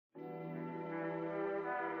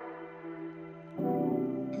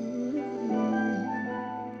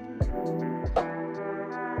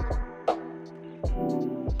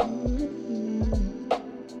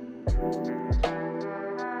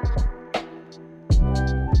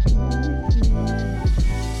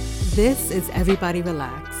This is Everybody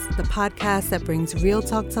Relax, the podcast that brings real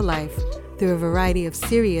talk to life through a variety of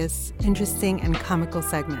serious, interesting, and comical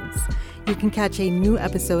segments. You can catch a new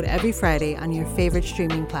episode every Friday on your favorite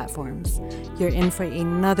streaming platforms. You're in for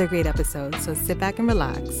another great episode, so sit back and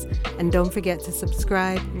relax. And don't forget to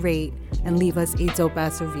subscribe, rate, and leave us a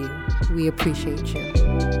dope-ass review. We appreciate you.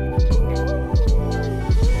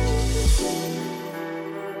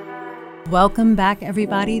 Welcome back,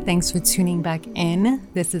 everybody. Thanks for tuning back in.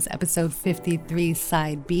 This is episode 53,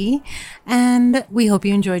 Side B, and we hope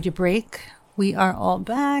you enjoyed your break. We are all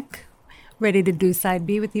back, ready to do Side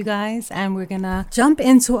B with you guys, and we're gonna jump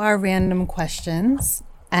into our random questions.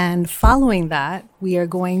 And following that, we are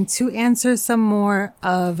going to answer some more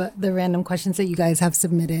of the random questions that you guys have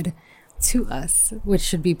submitted to us, which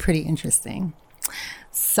should be pretty interesting.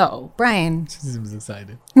 So, Brian. She seems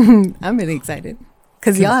excited. I'm really excited.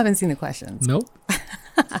 Because y'all haven't seen the questions. Nope.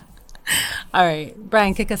 All right.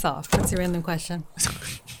 Brian, kick us off. What's your random question?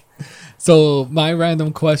 So my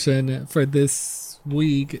random question for this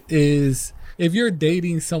week is, if you're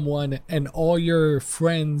dating someone and all your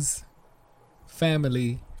friends,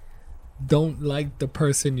 family don't like the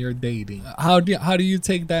person you're dating, how do you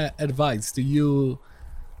take that advice? Do you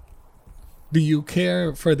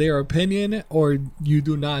care for their opinion, or you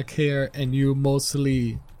do not care and you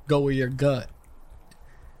mostly go with your gut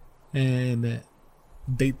and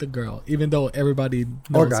date the girl, even though everybody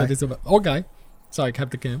knows it is about, or guy? Sorry,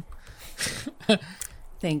 Captain Kim.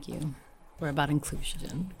 Thank you. We're about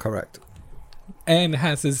inclusion. Correct. And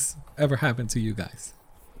has this ever happened to you guys?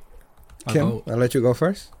 Kim, I'll let you go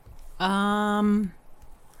first. Knowing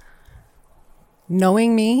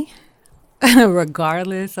me,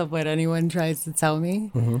 regardless of what anyone tries to tell me,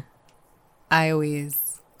 I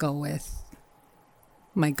always go with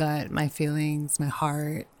my gut, my feelings, my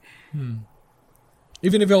heart.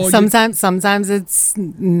 Even if sometimes it's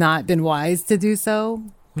not been wise to do so,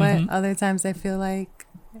 but other times I feel like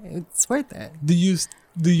it's worth it. Do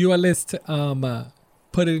you at least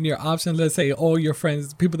put it in your options? Let's say all your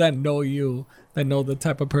friends, people that know you, that know the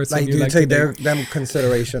type of person like, you like. Do you take them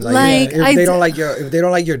consideration? Like if they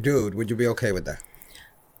don't like your dude, would you be okay with that?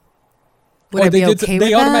 Would I be okay with that?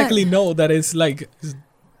 They automatically know that it's like it's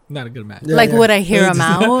not a good match. Yeah. Would I hear him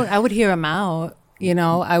out? I would hear him out. You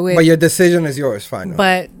know, I would. But your decision is yours, fine.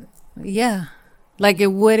 But yeah, like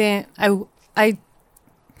it wouldn't. It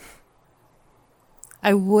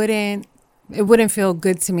wouldn't feel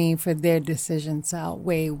good to me for their decision to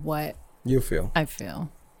outweigh what you feel. I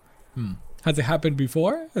feel. Has it happened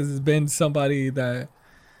before? Has it been somebody that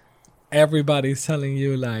everybody's telling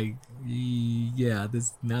you like, yeah, this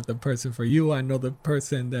is not the person for you? I know the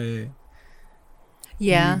person that.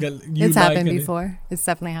 Yeah, it's happened before. It's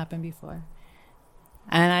definitely happened before.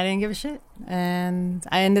 And I didn't give a shit. And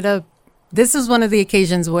I ended up, this is one of the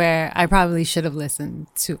occasions where I probably should have listened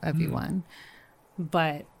to everyone.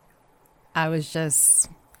 But I was just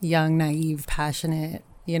young, naive, passionate,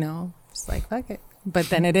 you know, just like, fuck it. But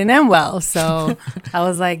then it didn't end well. So I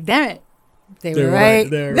was like, damn it. They were right.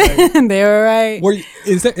 They were right. They were right.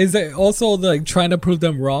 Is it also like trying to prove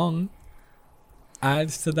them wrong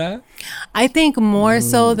adds to that? I think more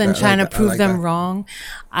so than trying to prove them wrong.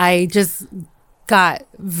 I just got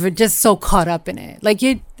just so caught up in it. Like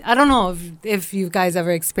I don't know if you guys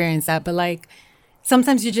ever experienced that, but like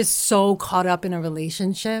sometimes you're just so caught up in a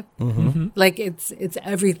relationship. Like it's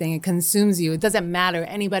everything. It consumes you. It doesn't matter.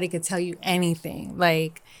 Anybody could tell you anything.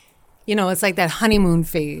 Like, you know, it's like that honeymoon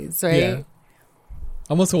phase, right? Yeah.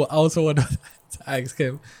 I also want to ask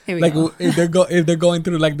him, like, if they're going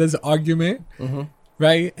through like this argument,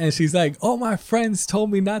 right? And she's like, "Oh, my friends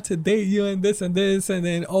told me not to date you, and this, and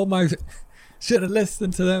then should have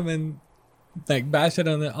listened to them," and like bash it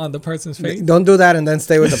on the person's face. Don't do that and then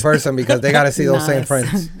stay with the person because they got to see those same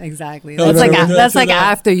friends. Exactly. That's like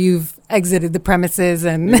after you've exited the premises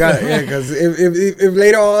and. Because if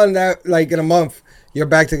later on that, like in a month, you're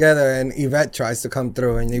back together and Yvette tries to come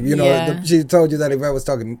through and you know she told you that Yvette was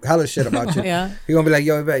talking hella shit about you. You're gonna be like,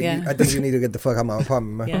 yo, Yvette, I think you need to get the fuck out of my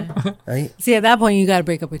apartment, man. Yeah. Right? See, at that point you gotta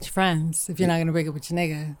break up with your friends if you're not gonna break up with your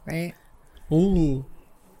nigga, right? Ooh.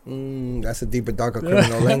 That's a deeper, darker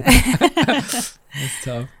criminal link. That's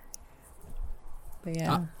tough. But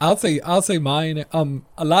yeah, I'll say mine.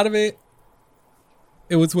 A lot of it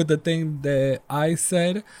was with the thing that I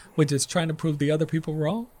said, which is trying to prove the other people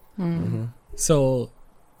wrong. So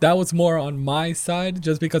that was more on my side,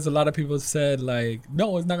 just because a lot of people said like,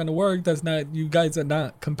 no, it's not gonna work. That's not. You guys are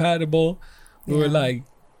not compatible. We were like,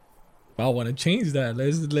 I want to change that.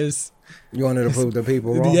 Let's. You wanted to prove the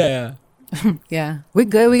people wrong. Yeah. Yeah, we're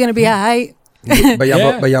good. We're gonna be all right. But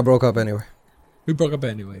y'all broke up anyway. We broke up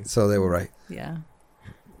anyway. So they were right. Yeah.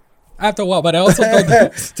 after a while. But I also thought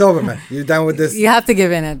that it's over, man. You're done with this. You have to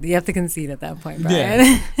give in it. You have to concede at that point,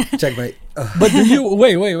 Brian. Yeah. Checkmate. But do you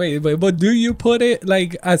wait? But do you put it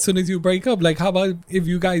like as soon as you break up? Like, how about if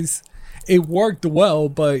you guys, it worked well,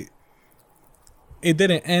 but it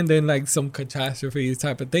didn't end in like some catastrophe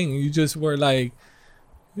type of thing. You just were like,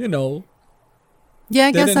 you know. Yeah,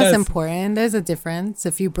 I guess that's important. There's a difference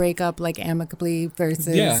if you break up like amicably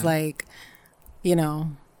versus like, you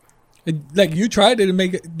know. Like you tried to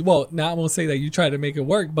make it, well, now I won't say that you tried to make it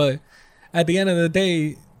work, but at the end of the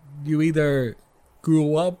day, you either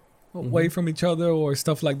grew up away from each other or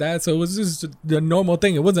stuff like that. So it was just the normal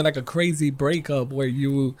thing. It wasn't like a crazy breakup where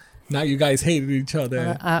now you guys hated each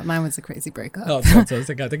other. Mine was a crazy breakup. Oh, so I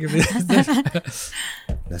think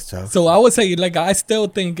that's tough. So I would say, like, I still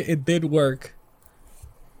think it did work,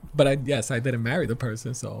 but I didn't marry the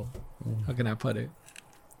person. So how can I put it?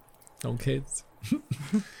 No kids.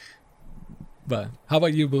 But how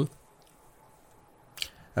about you, Booth?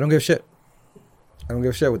 I don't give a shit. I don't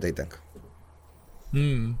give a shit what they think.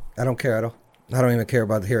 I don't care at all. I don't even care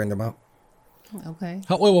about hearing them out. Okay.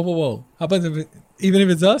 Whoa. How about even if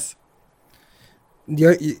it's us?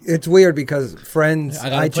 It's weird because friends.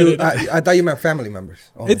 I thought you meant family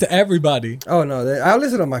members. Only. It's everybody. Oh no, I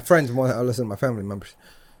listen to my friends more than I listen to my family members.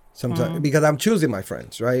 Sometimes because I'm choosing my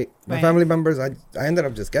friends, right? My family members, I ended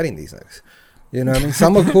up just getting these things. You know what I mean?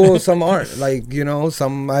 Some are cool, some aren't. Like, you know,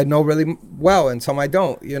 some I know really well and some I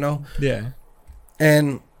don't, you know? Yeah.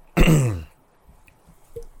 And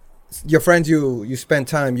your friends you spend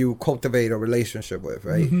time, you cultivate a relationship with,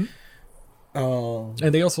 right? Mm-hmm.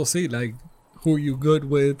 And they also see, like, who you good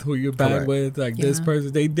with, who you're bad with, like this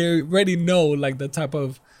person. They already know, like, the type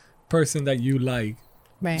of person that you like.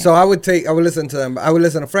 Right. So I would listen to them. I would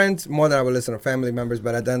listen to friends more than I would listen to family members,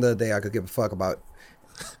 but at the end of the day, I could give a fuck about.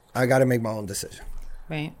 I got to make my own decision.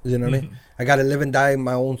 Right. You know what I mean? I got to live and die in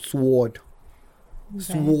my own sword. Okay.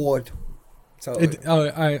 Sword. So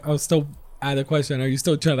I'll still add a question. Are you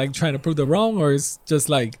still trying to prove them wrong, or it's just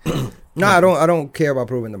like? No, I don't care about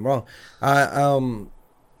proving them wrong. I'm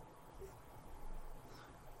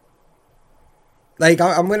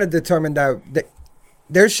gonna determine that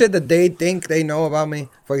there's shit that they think they know about me,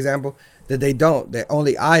 for example, that they don't. That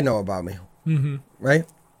only I know about me. Mm-hmm. Right.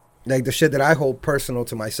 Like the shit that I hold personal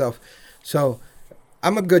to myself. So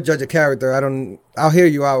I'm a good judge of character. I'll hear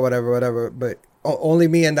you out, whatever. But only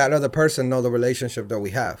me and that other person know the relationship that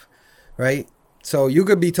we have. Right. So you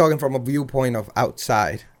could be talking from a viewpoint of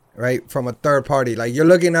outside, right? From a third party. Like you're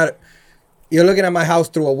looking at my house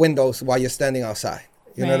through a window while you're standing outside.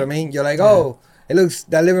 You know what I mean? You're like, oh,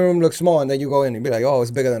 that living room looks small. And then you go in and be like, oh,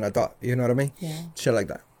 it's bigger than I thought. You know what I mean? Yeah. Shit like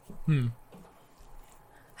that.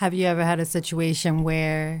 Have you ever had a situation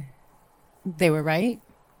where they were right?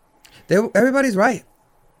 Everybody's right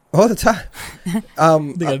all the time.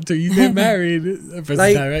 Until you get married,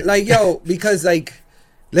 like yo, because like,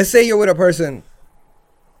 let's say you're with a person.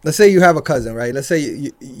 Let's say you have a cousin, right? Let's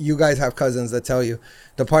say you guys have cousins that tell you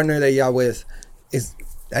the partner that y'all with is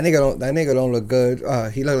that nigga don't look good.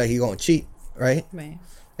 He look like he gonna cheat, right? Right.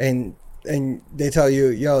 And they tell you,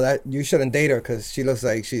 yo, that you shouldn't date her because she looks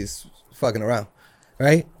like she's fucking around,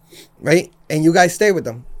 right? And you guys stay with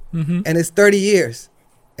them, and it's 30 years,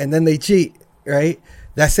 and then they cheat, right?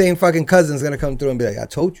 That same fucking cousin's gonna come through and be like, I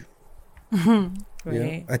told you. Right. You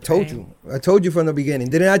know? I told you from the beginning.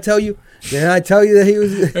 Didn't I tell you that he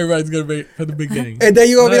was? Everybody's gonna be from the beginning, and then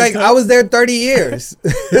you gonna be like, I was there 30 years.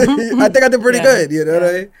 I think I did pretty good. You know what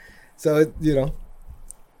I mean? So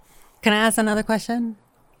Can I ask another question?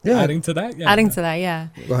 Yeah. Adding to that, yeah.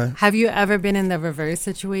 Go ahead. Have you ever been in the reverse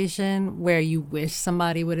situation where you wish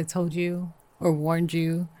somebody would have told you or warned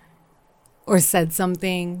you or said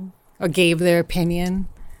something or gave their opinion?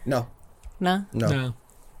 No.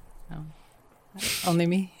 Only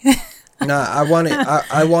me? Nah, I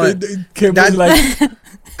want Kimber's like,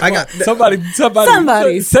 I got somebody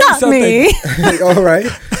say stop something. Me. All right.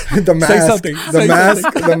 The mask. Say something.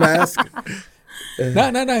 The mask.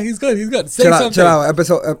 No, he's good. Say chill something. Out.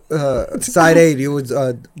 Episode side 8, he was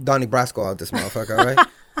Donnie Brasco out this motherfucker, right?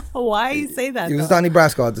 Why you say that? He was Donnie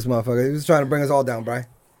Brasco out this motherfucker. He was trying to bring us all down, Brian.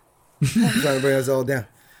 Were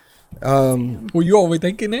you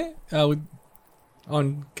overthinking it?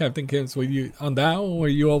 On Captain Kim's, were you on that one? Were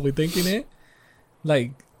you overthinking it?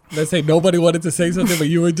 Like, let's say nobody wanted to say something, but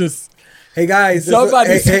you were just... Hey guys,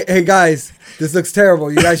 hey guys, this looks terrible.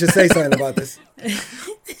 You guys should say something about this.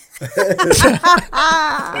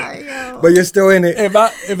 But you're still in it. If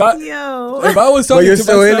I was talking you're to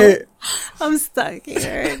still myself, in it. I'm stuck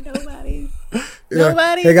here. Nobody.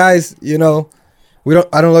 Hey guys, I don't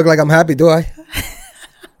look like I'm happy, do I?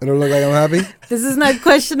 I don't look like I'm happy. This is not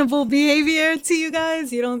questionable behavior to you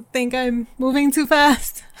guys. You don't think I'm moving too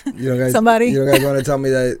fast? You guys want to tell me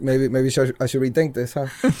that maybe I should rethink this, huh?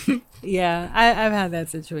 Yeah, I've had that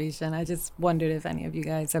situation. I just wondered if any of you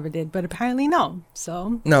guys ever did, but apparently no.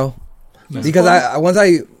 So no. Because I want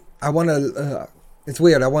to. It's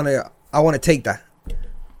weird. I want to take that.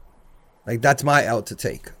 Like that's my L to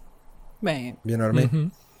take. Right. You know what I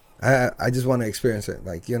mean? I just want to experience it.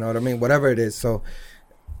 Like, you know what I mean? Whatever it is. So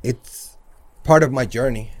it's part of my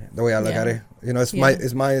journey, the way I look at it. You know, it's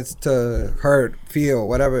mine to hurt, feel,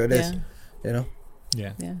 whatever it is. You know?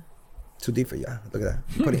 Yeah. Yeah. Too deep for you. Look at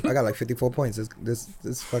that. I got like 54 points.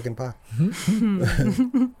 This fucking pot. All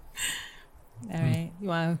right. You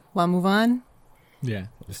want to move on? Yeah.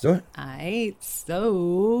 Let's do it. All right.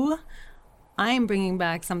 So I am bringing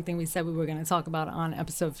back something we said we were going to talk about on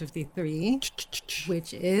episode 53,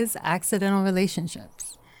 which is accidental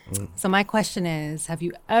relationships. So my question is, have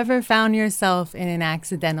you ever found yourself in an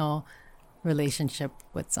accidental relationship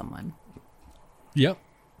with someone? Yep.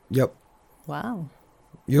 Wow.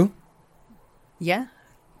 You? Yeah.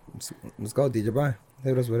 Let's go, DJ Brian.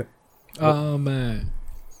 Hit us with it. Man.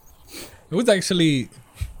 It was actually,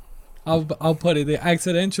 I'll put it, the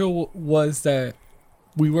accidental was that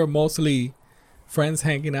we were mostly friends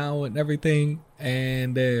hanging out and everything,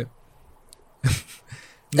 and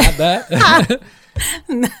not that.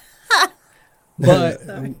 But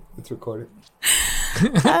it's recorded.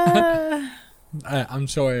 I'm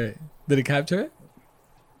sure. Did it capture it?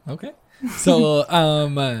 Okay. So,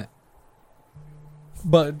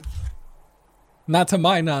 but not to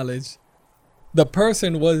my knowledge, the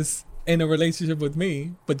person was in a relationship with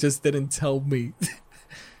me, but just didn't tell me.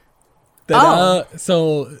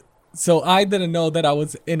 So I didn't know that I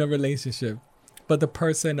was in a relationship, but the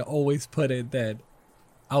person always put it that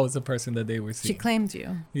I was the person that they were seeing. She claimed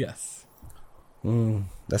you. Yes.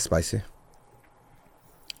 That's spicy.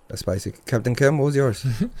 Captain Kim, what was yours?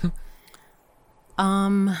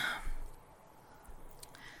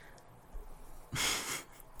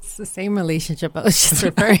 It's the same relationship I was just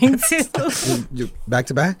referring to. You back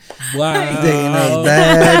to back? Wow.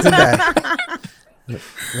 Back to back. My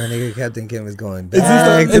nigga Captain Kim is going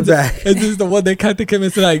back to back. Is this the one that Captain Kim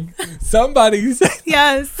is like, somebody said?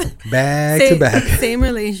 Yes. Back to back. Same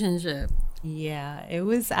relationship. Yeah, it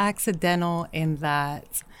was accidental in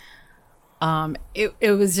that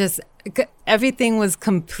it was just, everything was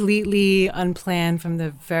completely unplanned from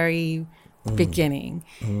the very beginning.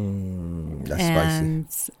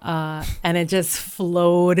 That's spicy. And it just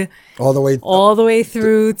flowed all the way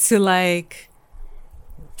through to like,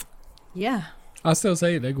 yeah. I'll still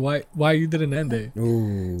say it, like why you didn't end it.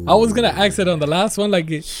 Ooh. I was gonna ask it on the last one, like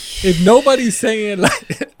if nobody's saying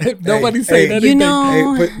anything. You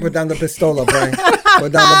know, hey, put down the pistola, Brian.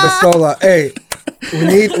 Put down the pistola. Hey, we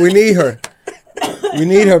need her. We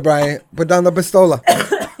need her, Brian. Put down the pistola.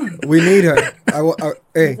 We need her.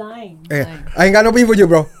 Hey, I ain't got no beef with you,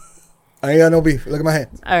 bro. I ain't got no beef. Look at my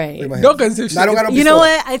hands. All right. No, because I don't got no pistola. You know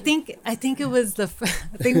what? I think it was I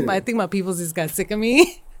think my people just got sick of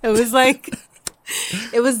me. It was like.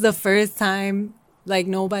 It was the first time, like,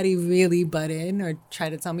 nobody really butt in or tried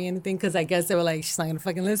to tell me anything because I guess they were like, she's not going to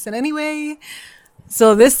fucking listen anyway.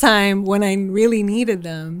 So this time, when I really needed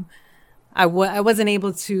them, I wasn't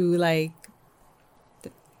able to, like,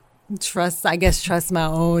 trust my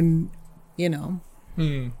own, you know.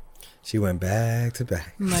 She went back to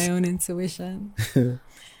back. My own intuition.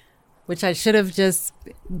 Which I should have just,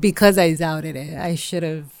 because I doubted it, I should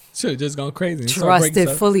have just gone crazy. Trusted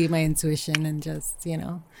fully my intuition and just, you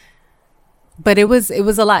know. But it was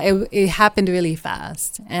a lot. It happened really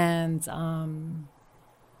fast. And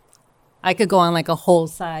I could go on like a whole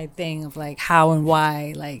side thing of like how and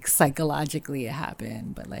why, like psychologically it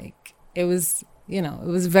happened. But like it was, you know, it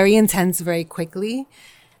was very intense very quickly.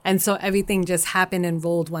 And so everything just happened and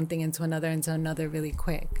rolled one thing into another really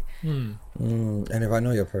quick. And if I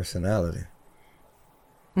know your personality,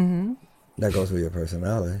 that goes with your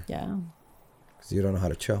personality. Yeah. Because you don't know how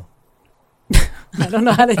to chill. I don't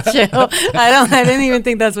know how to chill. I didn't even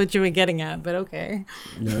think that's what you were getting at, but okay.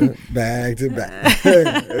 Back to back.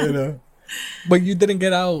 You know. But you didn't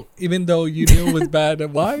get out even though you knew it was bad.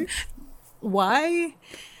 And why? Why?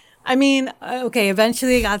 I mean, okay,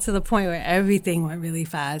 eventually it got to the point where everything went really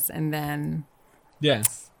fast. And then,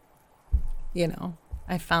 yes, you know,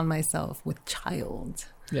 I found myself with child.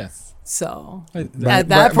 Yes. So at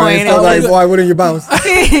that point, I was like, why wouldn't you bounce?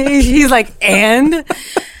 He's like, and,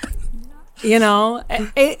 you know,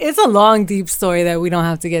 it's a long, deep story that we don't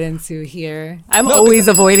have to get into here. I'm always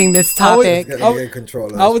avoiding this topic. I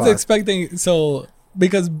was expecting, so,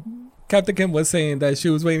 because Captain Kim was saying that she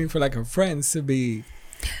was waiting for like her friends to be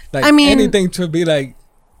Like, I mean, anything to be like.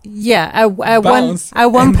 Yeah, at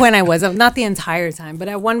one point I was, not the entire time, but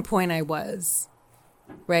at one point I was,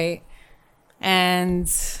 right?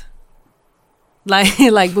 And like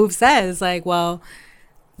Boop says, like, well,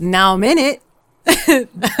 now I'm in it.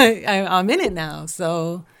 I'm in it now,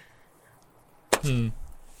 so we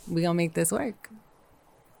gonna make this work.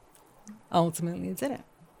 Ultimately, it didn't.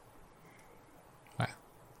 Wow.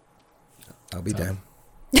 I'll be damned.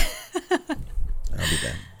 I'll be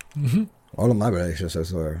damned. Mm-hmm. All of my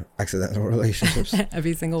relationships were accidental relationships.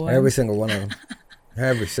 Every single one. Every single one of them.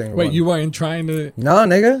 Every single one. Wait, you weren't trying to? No,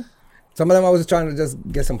 nigga. Some of them I was trying to just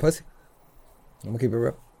get some pussy. I'm gonna keep it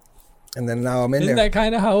real. And then now I'm in Isn't there. That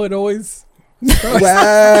kind of how it always?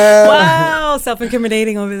 Wow,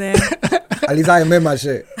 self-incriminating over there. At least I admit my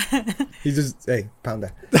shit. He just, hey, pound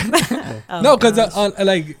that. No, because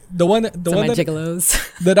like the one that gigolos.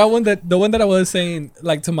 The one that I was saying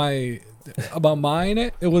like to my about mine,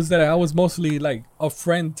 it was that I was mostly like a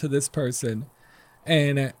friend to this person,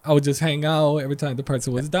 and I would just hang out every time the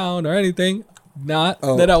person was down or anything. Not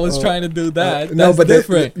that I was trying to do that. No, but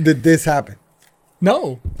different. Did this happen?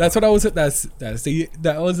 No, that's what I was.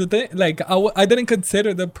 That was the thing. Like I didn't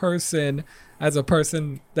consider the person as a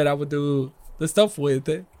person that I would do the stuff with.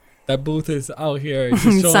 That Booth is out here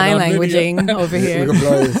just sign languaging over here. We can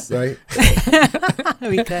blow this, right?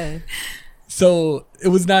 We could. So it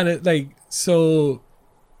was not so.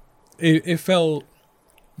 It felt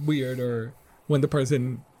weird, or when the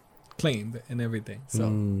person claimed and everything.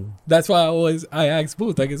 So that's why I asked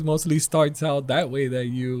Booth. Like it mostly starts out that way that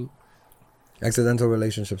you. Accidental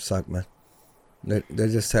relationships suck, man. They're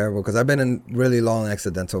just terrible because I've been in really long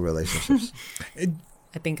accidental relationships.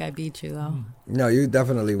 I think I beat you though. No, you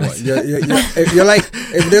definitely won. You're like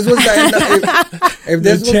if this was the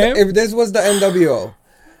if this was the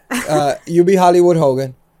NWO, you be Hollywood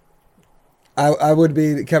Hogan. I would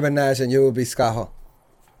be Kevin Nash and you would be Scott Hall.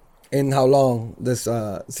 In how long this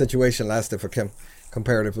situation lasted for Kim,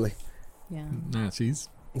 comparatively. Yeah. Nah, she's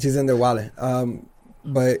in their wallet.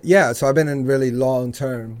 But yeah, so I've been in really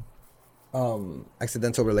long-term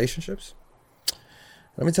accidental relationships.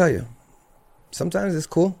 Let me tell you, sometimes it's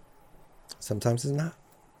cool, sometimes it's not.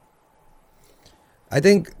 I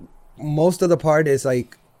think most of the part is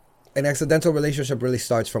like an accidental relationship really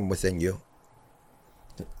starts from within you.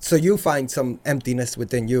 So you find some emptiness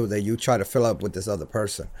within you that you try to fill up with this other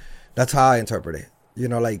person. That's how I interpret it. You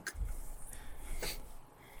know, like,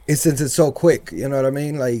 since it's so quick, you know what I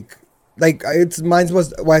mean? Like mine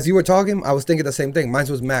was, well, as you were talking, I was thinking the same thing. Mine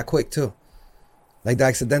was mad quick too. Like the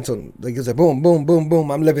accidental, like it was like boom, boom, boom,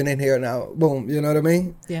 boom. I'm living in here now. Boom, you know what I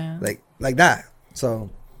mean? Yeah. Like that.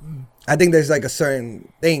 So I think there's like a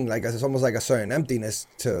certain thing, like it's almost like a certain emptiness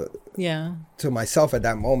to myself at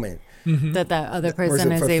that moment. Mm-hmm. That other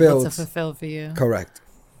person is able to fulfill for you. Correct.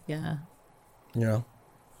 Yeah. You know?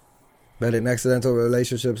 But in accidental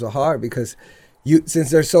relationships are hard because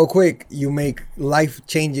since they're so quick, you make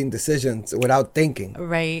life-changing decisions without thinking.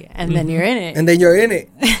 Right. And then you're in it. And then you're in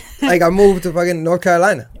it. Like I moved to fucking North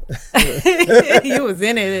Carolina. You was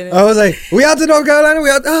in it. I was like, we out to North Carolina? We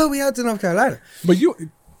out to North Carolina. But you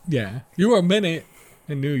were a minute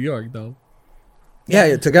in New York though.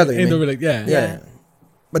 Yeah, together. Yeah.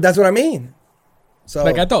 But that's what I mean. So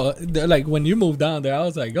like I thought, like when you moved down there, I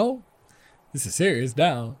was like, oh, this is serious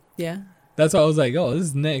now. Yeah. That's why I was like, oh, this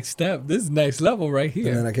is next step. This is next level right here.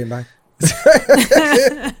 And then I came back.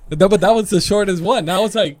 But that was the shortest one. I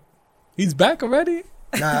was like, he's back already?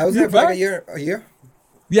 Nah, I was there for like a year.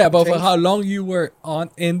 Yeah, but for how long you were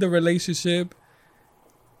in the relationship?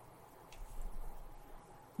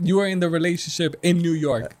 You were in the relationship in New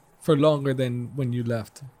York for longer than when you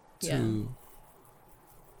left to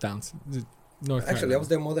North Carolina. Actually, I was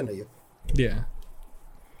there more than a year. Yeah.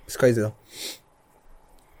 It's crazy though.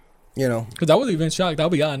 You know, because I was even shocked. I'll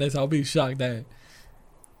be honest. I'll be shocked that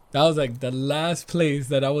was like the last place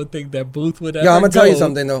that I would think that Booth would ever. Yeah, I'm gonna tell you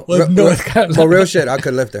something though. North Carolina. For real shit, I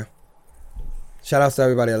could live there. Shout out to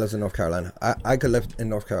everybody that lives in North Carolina. I could live in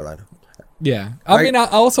North Carolina. Yeah, I mean, I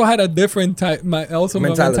also had a different type. My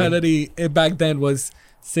mentality back then was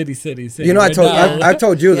city. You know, I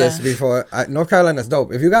told you this before. North Carolina's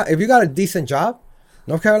dope. If you got a decent job,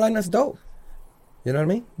 North Carolina's dope. You know what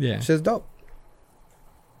I mean? Yeah, shit's dope.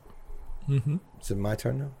 Mm-hmm. Is it my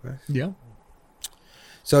turn now? Right? Yeah.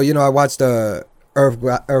 So, you know, I watched the Irv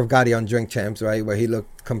Gotti on Drink Champs, right? Where he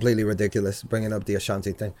looked completely ridiculous, bringing up the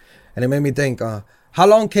Ashanti thing. And it made me think, how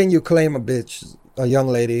long can you claim a bitch, a young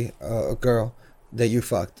lady, a girl, that you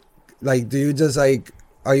fucked? Like, do you just, like,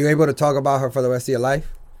 are you able to talk about her for the rest of your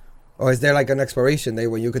life? Or is there, like, an expiration date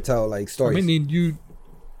where you could tell, like, stories? I mean,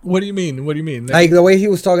 What do you mean? What do you mean? Like the way he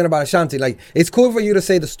was talking about Ashanti. Like, it's cool for you to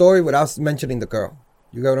say the story without mentioning the girl.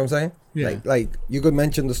 You get what I'm saying? Yeah. Like you could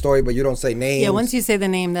mention the story, but you don't say names. Yeah, once you say the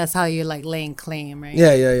name, that's how you like laying claim, right?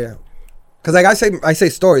 Yeah. Because like I say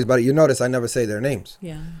stories, but you notice I never say their names.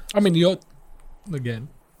 Yeah. I mean, again,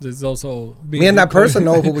 there's also me and that person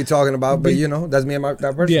know who we're talking about, but that's me and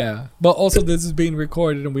that person. Yeah, but also this is being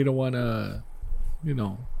recorded, and we don't want to,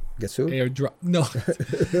 get sued. Airdrop. No,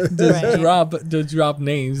 just drop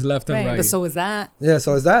names left and right. But so is that. Yeah,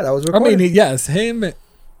 so is that. I was recording. I mean, yes, him.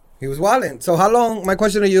 He was wilding. So how long? My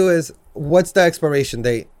question to you is, what's the expiration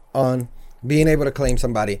date on being able to claim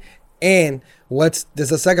somebody? And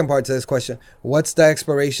there's a second part to this question. What's the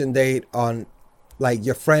expiration date on, like,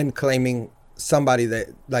 your friend claiming somebody that,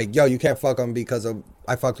 like, yo, you can't fuck them because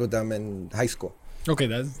I fucked with them in high school? Okay,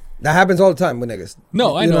 that happens all the time with niggas.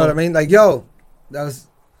 No, I know. You know what I mean? Like, yo, that was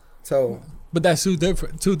so. But that's too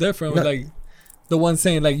different. No. Like, the one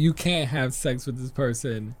saying like you can't have sex with this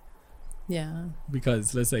person. Yeah.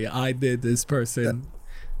 Because let's say I did this person.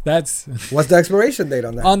 That's what's the expiration date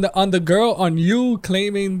on that? On the girl, on you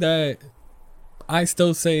claiming that, I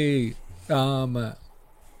still say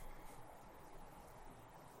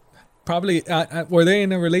probably were they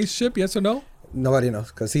in a relationship? Yes or no? Nobody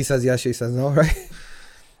knows because he says yes, she says no, right?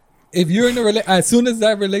 If you're in a as soon as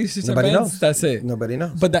that relationship ends, that's it. Nobody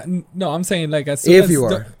knows. But I'm saying like as soon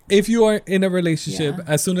if you are in a relationship,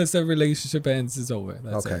 as soon as the relationship ends, it's over.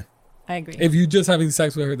 That's okay. I agree. If you're just having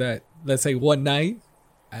sex with her that, let's say, one night,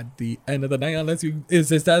 at the end of the night, unless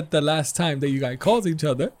is that the last time that you guys called each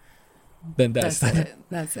other, then that's it.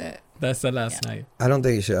 That's it. That's the last night. I don't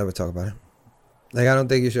think you should ever talk about it. Like, I don't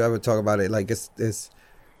think you should ever talk about it. Like, it's.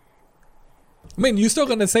 I mean, you're still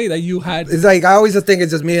gonna say that you had. It's like I always just think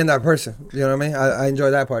it's just me and that person. You know what I mean? I enjoy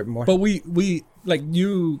that part more. But we like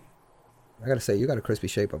you. I gotta say, you got a crispy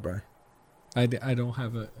shape up, Brian. I don't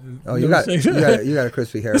have a. Oh, you got a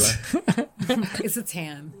crispy hairline. It's a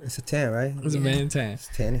tan. It's a tan, right? It's a man tan. It's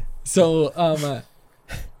tanny. So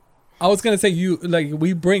I was gonna say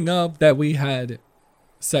we bring up that we had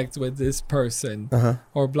sex with this person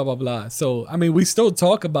or blah blah blah. So I mean, we still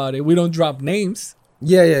talk about it. We don't drop names.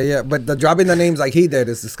 Yeah. But the dropping the names like he did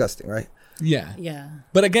is disgusting, right? Yeah. Yeah.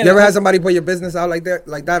 But again, you ever had somebody put your business out like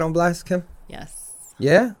that on blast, Kim? Yes.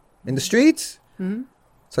 Yeah, in the streets. Mm-hmm.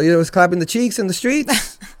 So you was clapping the cheeks in the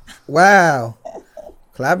streets? Wow.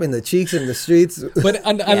 Clapping the cheeks in the streets. But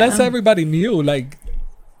unless everybody knew, like,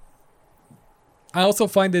 I also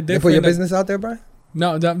find it different. You put your business out there, Brian?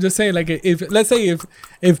 No, I'm just saying, like, let's say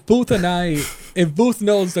if Booth and if Booth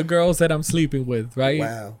knows the girls that I'm sleeping with, right?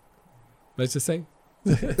 Wow. Let's just say.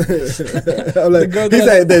 I'm like, he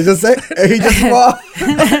said, just say, he just walked.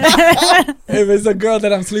 If it's a girl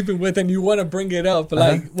that I'm sleeping with and you want to bring it up,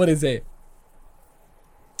 like, what is it?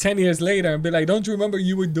 10 years later and be like, don't you remember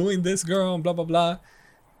you were doing this, girl, and blah, blah, blah.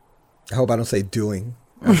 I hope I don't say doing.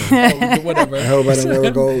 Whatever. I hope I don't ever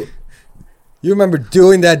go, you remember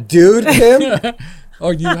doing that, dude, Kim?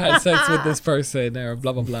 Or you had sex with this person or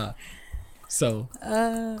blah, blah, blah. So.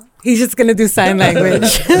 He's just going to do sign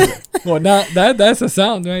language. Well, now that's a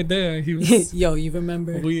sound right there. He was, yo, you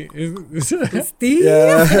remember? It's Steve?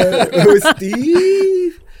 Yeah, it was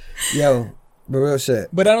Steve. Yo. But real shit.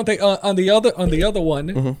 But I don't think on the other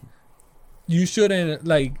one, you shouldn't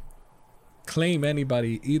like claim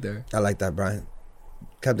anybody either. I like that, Brian.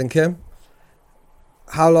 Captain Kim,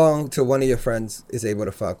 how long till one of your friends is able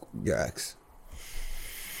to fuck your ex?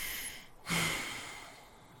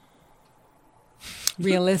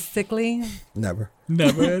 Realistically, Never.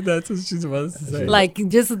 That's what she's supposed to say. Like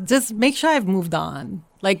just make sure I've moved on.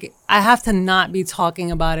 Like I have to not be talking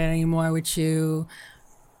about it anymore with you.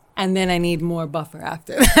 And then I need more buffer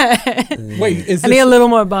after that. Wait, I need a little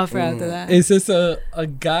more buffer after that. Is this a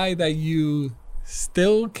guy that you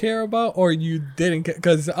still care about or you didn't care?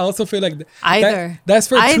 Because I also feel like either. That's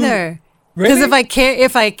for either. Because really?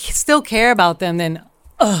 if I still care about them, then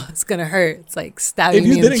it's gonna hurt. It's like stabbing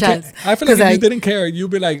me in the chest. I feel like if you didn't care,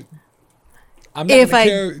 you'd be like, I'm not gonna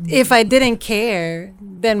care. If I didn't care,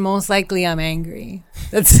 then most likely I'm angry.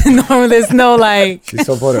 That's normal. There's no like. She's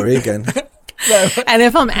so Puerto Rican. And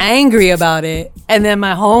if I'm angry about it, and then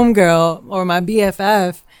my homegirl or my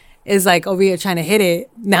BFF is like over here trying to hit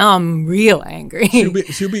it, now I'm real angry.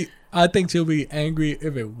 I think she'll be angry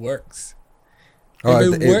if it works.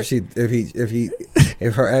 If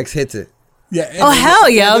her ex hits it. Yeah. Oh hell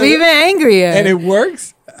yeah! I'll be even angrier. And it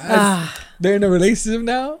works. They're in a relationship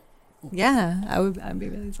now. Yeah, I'd be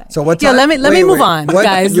really sad. So what time? Yeah, let me move on,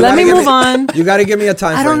 guys. Let me move on. You got to give me a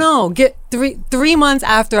time frame. I don't know. Get 3 months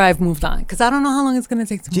after I've moved on, because I don't know how long it's gonna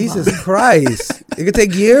take to move on. Jesus Christ! It could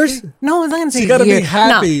take years. No, it's not gonna take years. You gotta be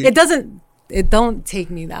happy. No, it doesn't. it don't take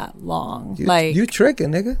me that long. You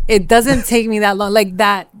tricking, nigga. It doesn't take me that long. Like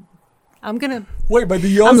that. I'm gonna. Wait, but do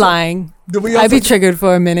you also? I'm lying. I'd be triggered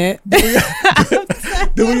for a minute.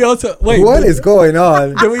 Do we also wait? What is going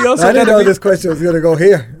on? Do we also? I didn't know this question was gonna go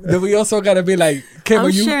here. Do we also gotta be like Kim?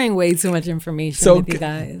 I'm sharing way too much information with you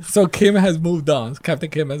guys. So Kim has moved on. Captain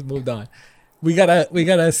Kim has moved on. We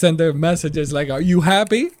gotta send her messages like, "Are you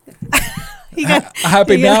happy?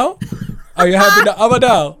 Happy now? Are you happy now? I'm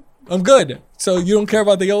now. I'm good. So you don't care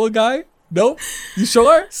about the old guy? No? You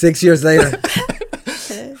sure? 6 years later.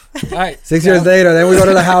 All right. 6 years later, then we go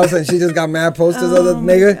to the house and she just got mad posters of the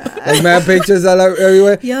nigga, like mad pictures all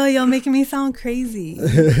everywhere. Yo, making me sound crazy.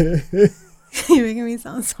 You're making me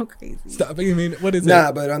sound so crazy. Stop. You mean what is it?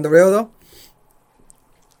 Nah, but on the real though,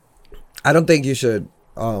 I don't think you should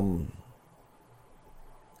claim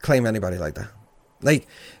anybody like that. Like,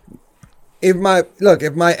 if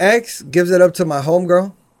my ex gives it up to my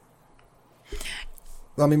homegirl,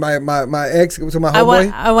 I mean my ex to my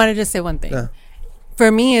homeboy. I want to just say one thing. Yeah.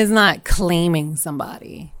 For me, it's not claiming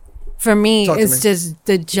somebody. For me, it's just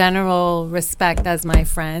the general respect as my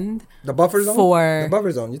friend. The buffer zone? The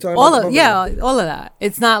buffer zone. You talking all about of, yeah, all of that.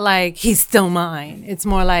 It's not like he's still mine. It's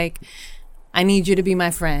more like I need you to be my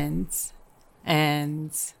friend.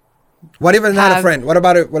 And what if it's not a friend? What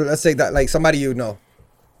about it? Well, let's say that like somebody you know,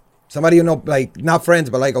 like not friends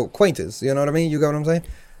but like acquaintance. You know what I mean? You get what I'm saying?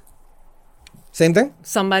 Same thing.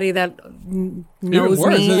 Somebody that knows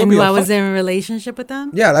me and who I was in a relationship with them.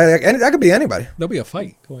 Yeah, like that could be anybody. There'll be a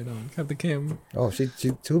fight going on. Captain Kim. Oh, she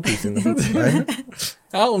two-piecing them. Right?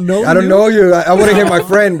 I don't know. I don't know you. I wouldn't hit my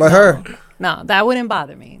friend, but her. No, that wouldn't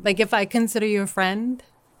bother me. Like if I consider you a friend,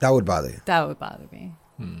 that would bother you. That would bother me.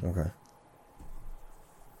 Okay.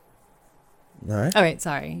 All right. All right.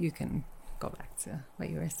 Sorry, you can go back to what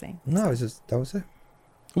you were saying. No, it's just that was it.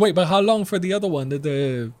 Wait, but how long for the other one?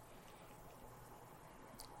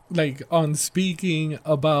 Like on speaking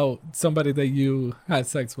about somebody that you had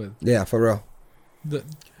sex with. Yeah, for real.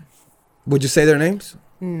 Would you say their names?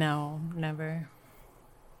 No, never.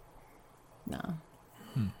 No.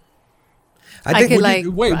 I think I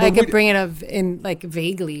could bring it up in like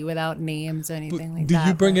vaguely without names or anything like that. Do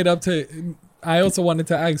you bring it up to? I also wanted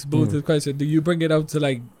to ask Booth this question. Do you bring it up to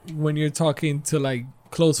like when you're talking to like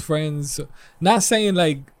close friends? Not saying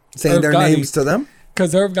like saying their names to them,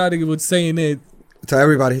 because Irv Gotti was saying it. To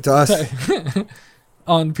everybody, to us.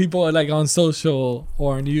 On people like on social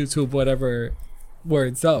or on YouTube, whatever, where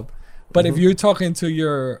it's up. But if you're talking to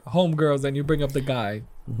your homegirls and you bring up the guy.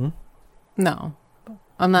 No.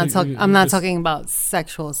 I'm not talking I'm not talking about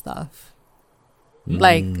sexual stuff.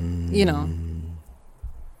 Like, you know.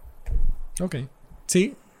 Okay.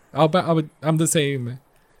 See? I'm the same.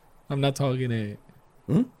 I'm not talking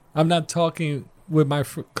I'm not talking with my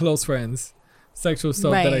close friends. Sexual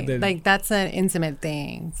stuff that I did. Like that's an intimate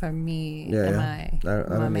thing for me. Yeah. I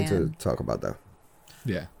don't need to talk about that.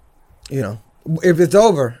 Yeah. You know, if it's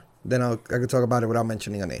over, then I could talk about it without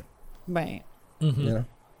mentioning a name. Right. You know.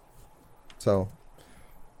 So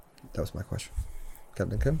that was my question,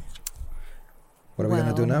 Captain Kim. What are we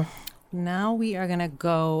gonna do now? Now we are gonna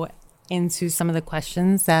go into some of the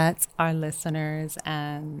questions that our listeners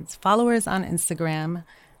and followers on Instagram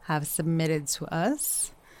have submitted to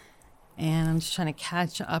us. And I'm just trying to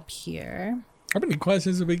catch up here. How many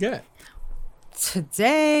questions did we get?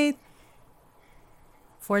 Today,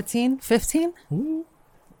 14, 15?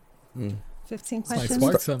 15 questions. Might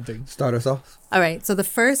spark something. Start us off. All right. So the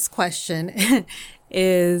first question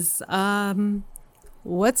is,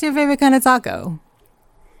 what's your favorite kind of taco?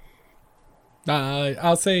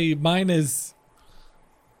 I'll say mine is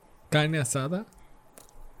carne asada.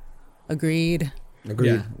 Agreed.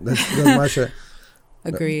 Yeah. That's my shit.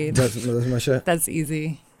 Agreed. That's my shit. That's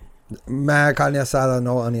easy. Mad carne asada,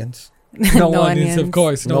 no onions. No onions, of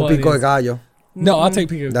course. No pico de gallo. No, I'll take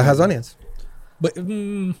pico de gallo. That has onions. But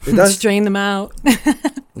it does? Strain them out.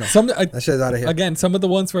 No, that shit's out of here. Again, some of the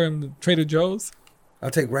ones from Trader Joe's. I'll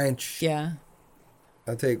take ranch. Yeah.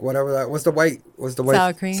 I'll take whatever that. What's the white?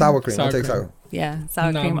 Sour cream. Sour cream. I'll take sour cream. Yeah,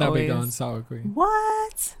 sour cream. I'm not always. big on sour cream.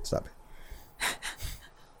 What? Stop it.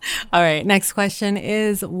 All right. Next question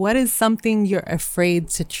is, what is something you're afraid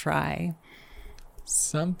to try?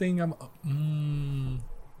 Something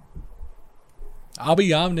I'll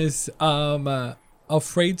be honest.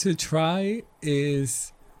 Afraid to try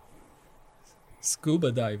is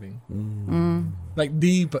scuba diving. Like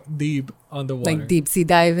deep underwater. Like deep sea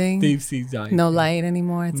diving. Deep sea diving. No light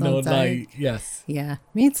anymore. It's no all dark. light. Yes. Yeah,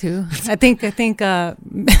 me too. I think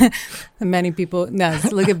many people. No,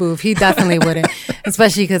 look at Booth. He definitely wouldn't,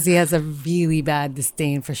 especially because he has a really bad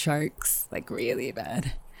disdain for sharks. Like really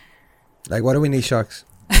bad. Like, what do we need sharks?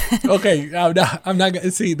 Okay, I'm not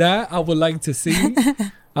gonna see that. I would like to see.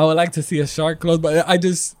 I would like to see a shark close, but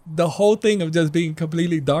the whole thing of just being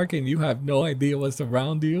completely dark and you have no idea what's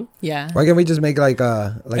around you. Yeah. Why can't we just make like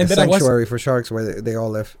a sanctuary for sharks where they all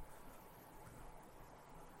live?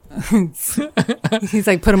 He's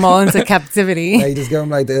like, put them all into captivity. Yeah, you just give them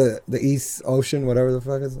like the East Ocean, whatever the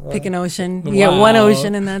fuck is. Pick an ocean. Wow. You get one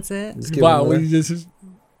ocean and that's it. Wow, we just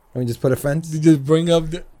put a fence. You just bring up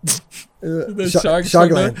the sharks from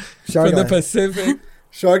the Pacific.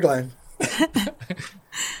 Shark line.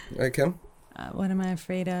 Right, Kim? What am I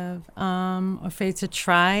afraid of? Afraid to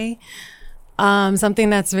try. Something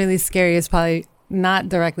that's really scary is probably not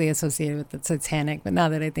directly associated with the Titanic, but now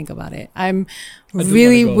that I think about it,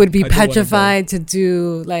 would be petrified to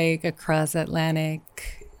do like a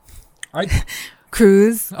cross-Atlantic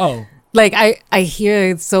cruise. Oh. Like I hear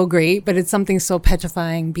it's so great, but it's something so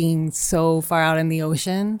petrifying being so far out in the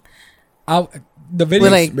ocean. The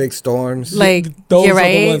videos, like big storms. Like those are are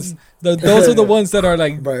the ones. Those are the ones that are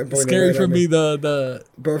like scary for me.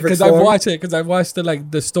 Because I've watched it. Because I've watched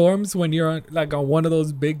the storms when you're on one of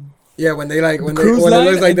those big. Yeah, when it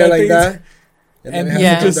looks like they're like that, and you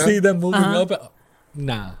just see them moving up.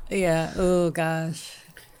 Nah. Yeah. Oh gosh.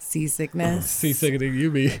 Seasickness. Seasickness.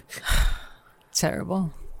 You be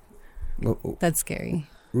terrible. That's scary.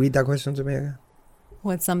 Read that question to me again.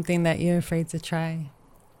 What's something that you're afraid to try?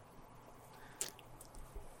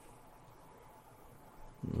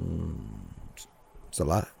 It's a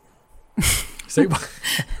lot. Say what?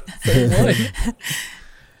 Say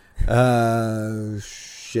what?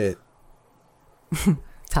 Shit.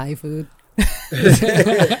 Thai food.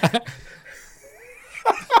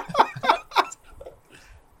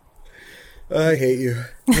 I hate you.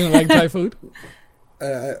 You don't like Thai food?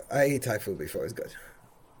 I eat Thai food before. It's good.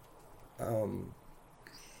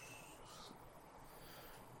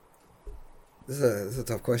 This is a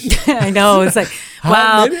tough question. I know. It's like,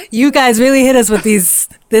 wow, you guys really hit us with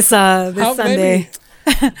this Sunday.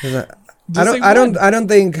 I don't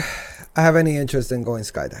think I have any interest in going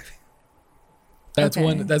skydiving. That's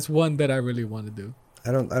one that I really want to do.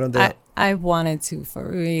 I don't think I wanted to for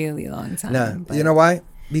a really long time. No, you know why?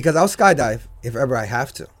 Because I'll skydive if ever I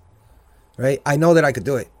have to. Right? I know that I could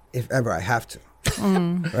do it if ever I have to.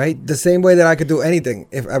 Right? The same way that I could do anything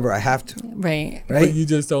if ever I have to. Right? But you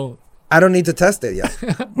just don't. I don't need to test it yet.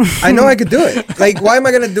 I know I could do it. Like, why am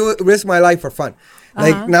I going to risk my life for fun?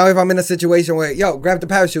 Like, now if I'm in a situation where, grab the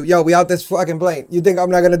parachute. We out this fucking plane. You think I'm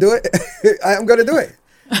not going to do it? I'm going to do it.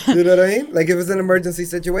 You know what I mean? Like, if it's an emergency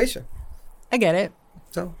situation. I get it.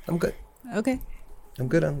 So, I'm good. Okay. I'm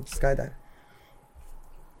good on skydiving.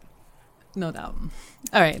 No doubt.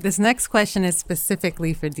 All right. This next question is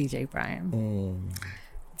specifically for DJ Brian.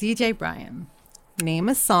 DJ Brian, name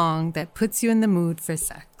a song that puts you in the mood for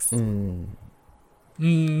sex. I'm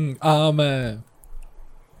gonna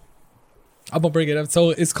bring it up.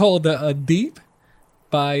 So it's called "Deep"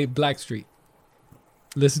 by Blackstreet.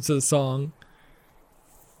 Listen to the song.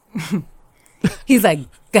 He's like,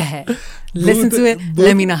 go ahead, listen to it.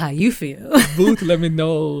 Let me know how you feel. Booth, let me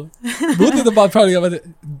know. Booth is about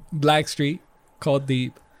Blackstreet, called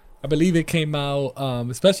 "Deep." I believe it came out,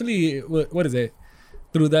 especially what is it?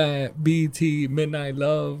 Through that BT Midnight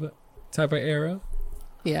Love type of era.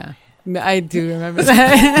 Yeah, I do remember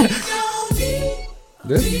that.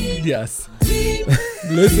 This? Yes.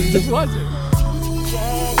 Listen, just watch it.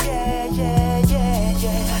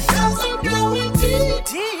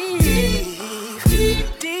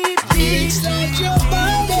 Inside your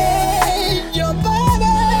body.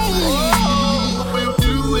 We'll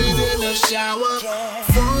do it in a shower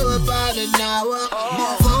for about an hour.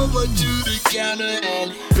 Move over to the counter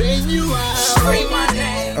and bring you out. Scream my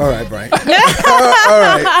name. All right, Brian.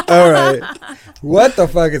 All right. What the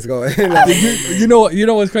fuck is going on? You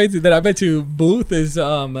know what's crazy? That I bet you Booth is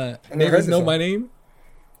Neighbors Know My Name.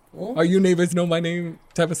 Oh? Are you Neighbors Know My Name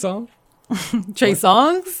type of song? Trey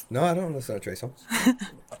Songz? No, I don't listen to Trey Songz.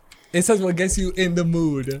 It says what gets you in the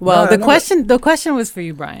mood. Well, the question was for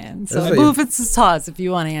you, Brian. So Booth, it's a toss if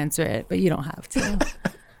you want to answer it, but you don't have to.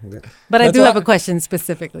 But I do have a question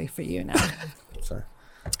specifically for you now. Sorry.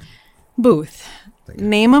 Booth,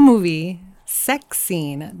 name a movie sex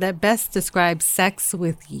scene that best describes sex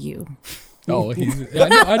with you. Oh,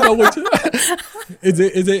 I know what you. Is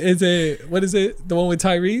it what is it? The one with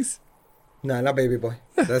Tyrese? Nah, not Baby Boy.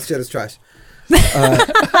 That shit is trash.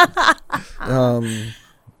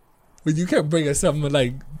 But you can't bring us something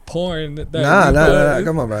like porn. Nah.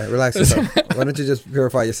 Come on, Brian. Relax yourself. Why don't you just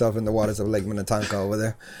purify yourself in the waters of Lake Minnetonka over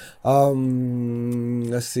there?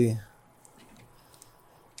 Let's see.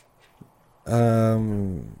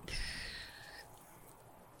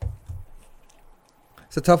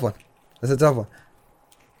 It's a tough one. That's a tough one.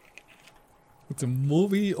 It's a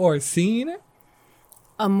movie or a scene.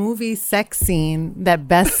 A movie sex scene that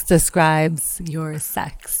best describes your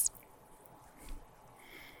sex.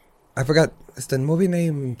 I forgot. It's the movie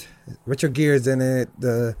named Richard Gere's in it.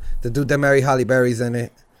 The dude that married Halle Berry's in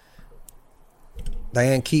it.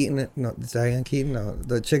 Diane Keaton. No, Diane Keaton. No,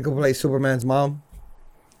 the chick who plays Superman's mom.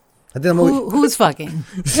 I did a movie. Who's fucking?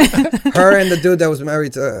 Her and the dude that was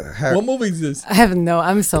married to her. What movie is this?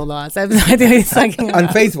 I'm so lost. I have no idea what he's talking about.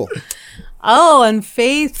 Unfaithful. Oh,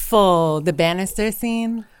 Unfaithful. The Bannister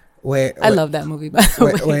scene. I love that movie, by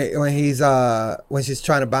the way. When she's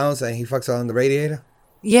trying to bounce and he fucks her on the radiator.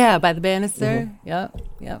 Yeah, by the Bannister.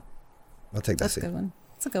 Mm-hmm. Yep. I'll take that That's scene. a good one.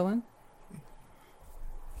 It's a good one.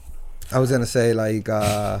 I was gonna say like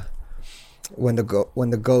when the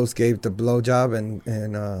ghost gave the blowjob and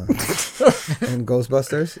in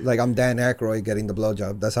Ghostbusters, like I'm Dan Aykroyd getting the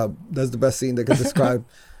blowjob. That's the best scene that can describe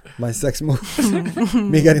my sex move.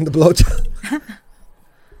 Me getting the blowjob.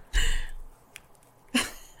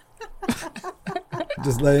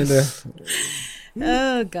 Just laying there.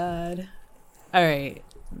 Oh God. All right.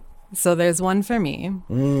 So there's one for me.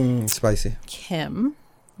 Spicy. Kim,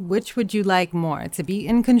 which would you like more, to be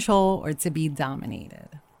in control or to be dominated?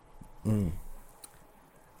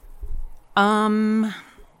 I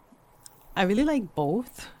really like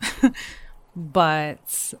both,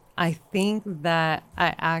 but I think that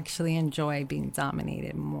I actually enjoy being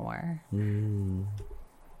dominated more. Any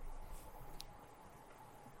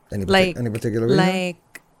particular reason?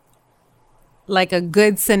 Like a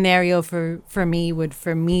good scenario for me would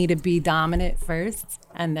for me to be dominant first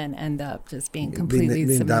and then end up just being completely being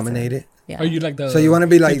submissive. dominated. Yeah. Are you like the? So you want to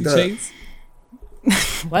be like 50 the Shades?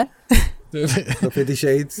 What? the 50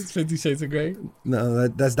 Shades? 50 Shades of Grey. No,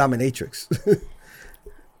 that's dominatrix.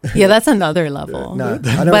 Yeah, that's another level. No,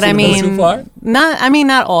 but I mean, too far?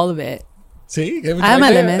 not all of it. See, I have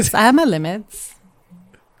my limits. I have my limits.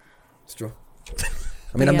 It's true.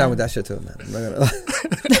 I mean, I'm down with that shit too, man. I'm not gonna lie.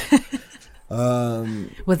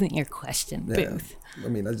 Wasn't your question, Booth? I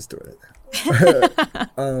mean, I just threw it at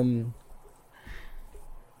that.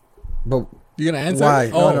 But you're gonna answer?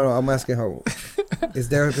 Why? Oh. No. I'm asking her. Is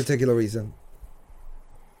there a particular reason?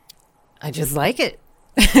 I just like it.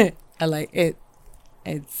 I like it.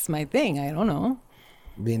 It's my thing. I don't know.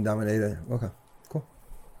 Being dominated. Okay, cool.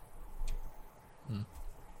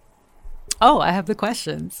 Oh, I have the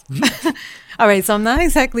questions. All right, so I'm not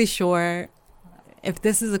exactly sure if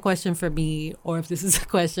this is a question for me or if this is a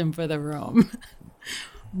question for the room.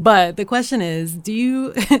 But the question is, do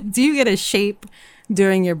you get a shape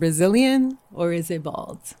during your Brazilian or is it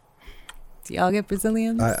bald? Do y'all get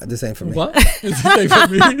Brazilians? This ain't for me. What? This ain't for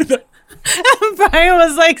me. Brian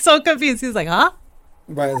was like so confused. He was like, huh?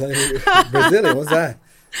 Brian's like, Brazilian, what's that?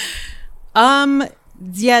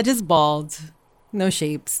 Yeah, just bald. No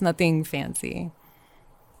shapes, nothing fancy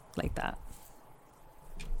like that.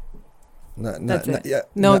 That's it.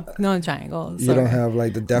 No triangles. You don't have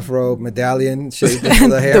like the Death Row medallion shaped into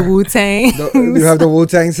the hair. The Wu-Tang. You have the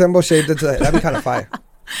Wu-Tang symbol shaped into the hair. That'd be kind of fire.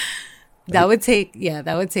 That would take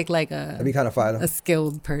like That'd be kind of fire. A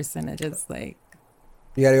skilled person to just like.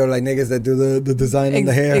 You gotta go like niggas that do the design in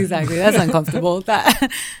the hair. Exactly, that's uncomfortable.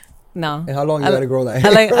 No. And how long you gotta grow that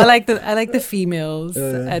hair? I like the females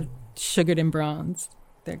at Sugared and Bronze.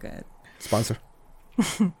 They're good. Sponsor.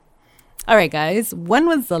 All right, guys. When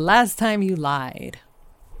was the last time you lied?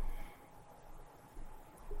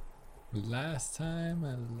 Last time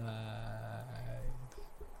I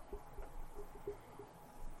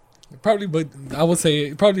lied. Probably, but I would say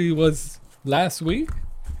it probably was last week.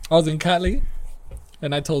 I was in Cali,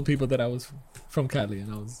 and I told people that I was from Cali,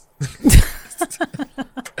 and I was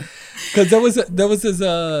because there was this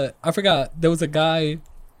I forgot, there was a guy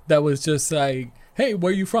that was just like, hey,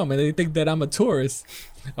 where are you from? And they think that I'm a tourist.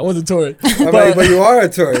 I was a tourist. But you are a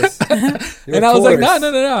tourist. And I was like,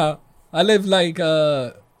 no. I live like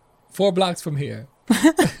 4 blocks from here.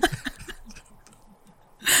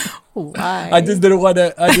 Why? I just didn't want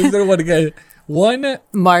to get one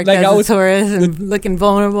marked like as a tourist and looking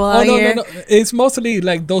vulnerable out here. No. It's mostly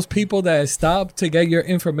like those people that stop to get your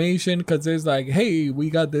information because there's like, hey, we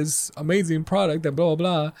got this amazing product and blah, blah,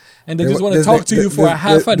 blah. And they just want to talk to you for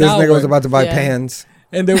half an hour. This nigga was about to buy pans.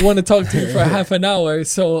 And they want to talk to you for half an hour.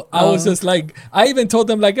 So I was just like, I even told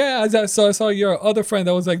them like, yeah, I saw your other friend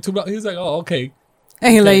that was like 2 blocks. He was like, oh, okay.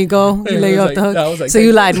 And he let you go. He let you off the hook. Like, so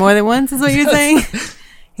you lied more than once is what you're saying?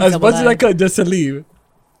 As much as I could just to leave.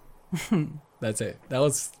 That's it. That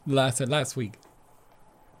was last week.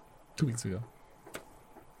 2 weeks ago.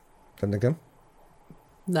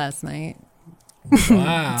 Last night.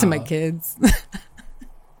 Wow. To my kids.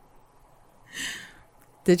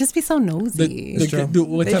 They just be so nosy. They just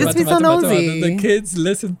be so nosy. The kids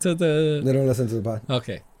listen to the... They don't listen to the pod.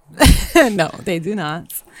 Okay. No, they do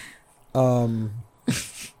not. It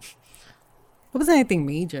wasn't anything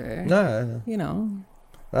major. No. You know.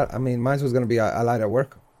 I mean, mine was going to be I lied at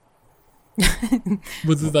work.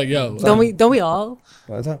 Was it like, yo? Don't we all?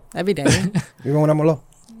 What's up? Every day. Even when I'm alone.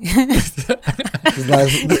 Just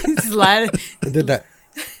lied. I did that.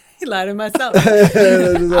 He lied to myself.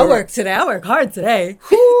 I work today. I work hard today.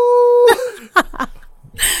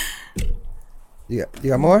 You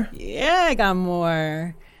got more? Yeah, I got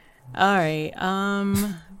more. All right.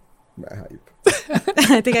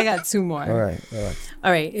 I think I got 2 more. All right.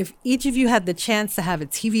 All right. If each of you had the chance to have a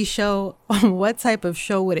TV show, what type of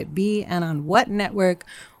show would it be, and on what network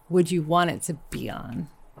would you want it to be on?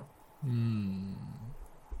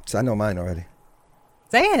 So I know mine already.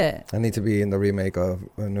 Say it. I need to be in the remake of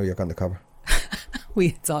New York Undercover.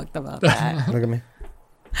 We talked about that. Look at me.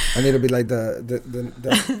 I need to be like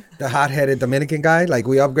the hot-headed Dominican guy. Like,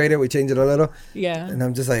 we upgraded, we changed it a little. Yeah. And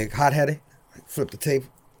I'm just like hot-headed. Flip the tape.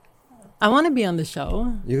 I want to be on the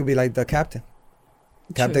show. You could be like the captain.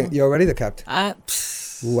 True. Captain, you're already the captain.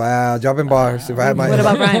 Wow, dropping bars. If I had my. What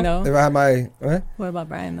about Brian though? If I had my. What about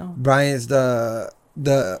Brian though? Brian's the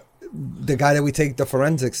guy that we take the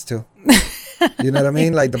forensics to. You know what I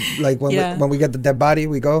mean? Like when we get the dead body,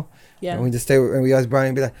 we go. Yeah. And we just stay and we ask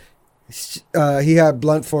Brian, be like, he had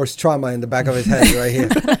blunt force trauma in the back of his head right here.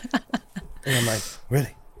 And I'm like,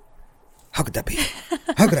 really? How could that be?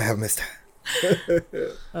 How could I have missed that?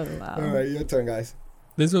 Oh wow! All right, your turn, guys.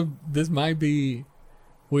 This might be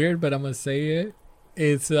weird, but I'm gonna say it.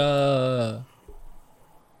 It's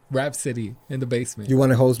Rap City in the basement. You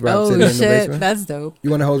want to host Rap City in the basement? That's dope. You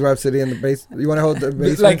want to host Rap City in the basement? You want to hold the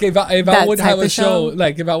basement? Like if I would have a show,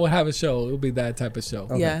 like if I would have a show, it would be that type of show.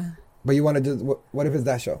 Okay. Yeah. But you want to just what if it's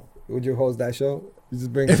that show? Would you host that show? You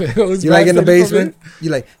just bring If it was you like in the Rap City basement?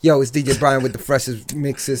 You like, yo, it's DJ Brian with the freshest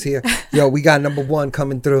mixes here. Yo, we got #1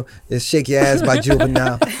 coming through. It's Shake Your Ass by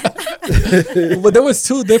Juvenile. But there was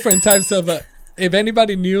 2 different types of. If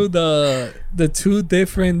anybody knew the 2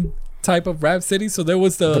 different type of Rap City, so there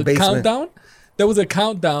was the countdown. There was a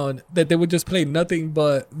countdown that they would just play nothing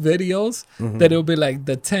but videos. That it would be like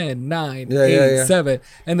the 10, 9, 8, 7,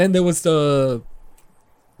 and then there was the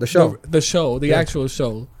show, the actual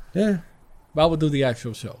show. Yeah. I would do the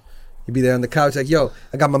actual show. You'd be there on the couch like, yo,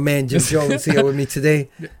 I got my man Jim Jones here with me today.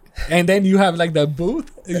 And then you have like the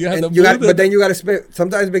booth. But then you got to spit.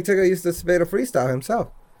 Sometimes Big Tigger used to spit a freestyle himself.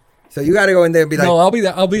 So you got to go in there and be like, no, I'll be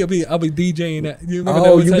DJing that. You remember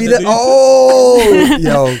oh, you be there?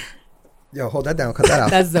 Oh, yo, hold that down. Cut that out.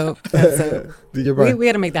 That's dope. That's dope. DJ Brian. We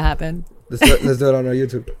got to make that happen. Let's do it on our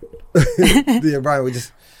YouTube. DJ Brian, we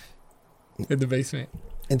just in the basement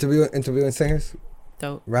interviewing singers,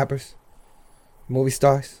 dope rappers, movie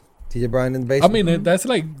stars. DJ Brian in the basement. I mean, that's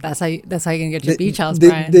like that's how you're gonna get your beach house,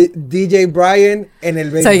 Brian. The DJ Brian and el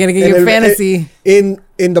that's how you're gonna get your fantasy in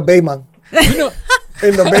the Bayman. You know,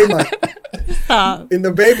 in the Bayman. Stop. In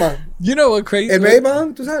the Bayman. You know what crazy? El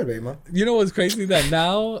Bayman, tú sabes Bayman. You know what's crazy that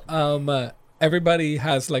now everybody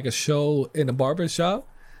has like a show in a barber shop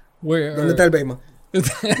where. ¿Dónde está el Bayman? Eso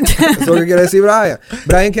es lo que quiere decir Brian.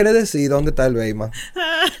 Brian quiere decir dónde está el Bayman.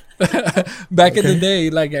 Back in the day,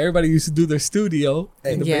 like everybody used to do their studio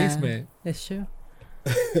in the basement. That's true.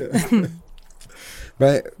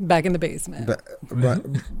 Right. Back in the basement.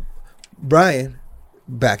 Brian,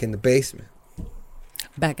 back in the basement.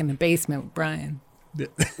 Back in the basement with Brian.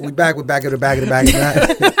 We're back in the back of the.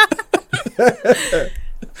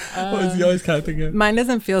 What's yours counting it? Mine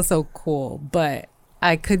doesn't feel so cool, but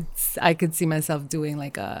I could see myself doing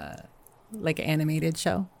like an animated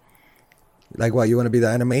show. Like what? You want to be the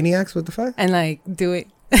Animaniacs with the fight? And like do it.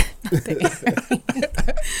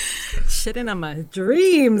 Shitting on my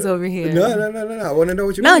dreams over here. No. I want to know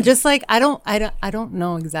what you mean. No, just like I don't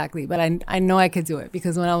know exactly, but I know I could do it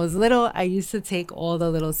because when I was little, I used to take all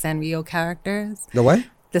the little Sanrio characters. The what?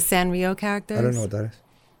 The Sanrio characters. I don't know what that is.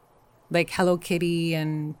 Like Hello Kitty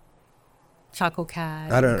and Choco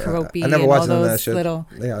Cat. I don't and Keroppi I never watched none of that shit. Little,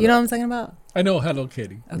 you know what I'm talking about? I know Hello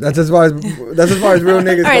Kitty. Okay. That's as far as real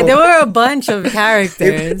niggas. All right, go. there were a bunch of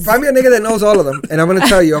characters. Find me a nigga that knows all of them, and I'm gonna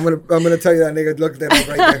tell you. I'm gonna tell you that nigga. Look them up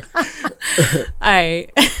right there. All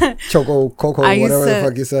right. Coco, whatever the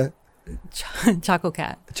fuck you said. Choco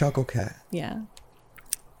Cat. Choco Cat. Yeah.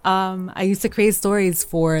 I used to create stories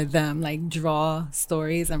for them, like draw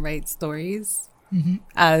stories and write stories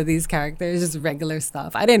out of these characters, just regular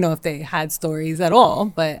stuff. I didn't know if they had stories at all,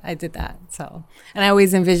 but I did that. So, and I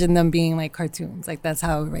always envisioned them being like cartoons. Like that's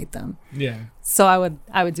how I would write them. Yeah. So I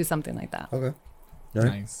would do something like that. Okay.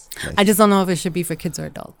 Nice. I just don't know if it should be for kids or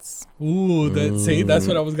adults. Ooh, that's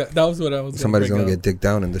what I was. That was what I was. Somebody's gonna get dicked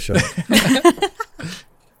down in the show.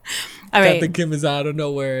 All right. Captain Kim is out of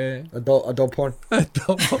nowhere. Adult porn.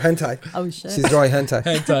 Hentai. Oh shit. She's drawing hentai.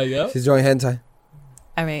 Hentai, yeah. She's drawing hentai.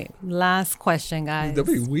 All right. Last question, guys.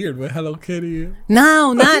 That'd be weird with Hello Kitty.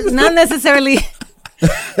 No, not necessarily.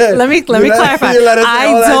 let me clarify.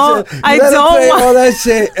 I don't say want all that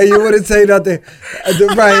shit, and you wouldn't say nothing.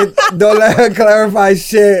 Right? Don't let her clarify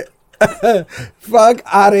shit. Fuck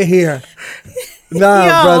out of here.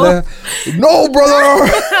 Nah, brother. No,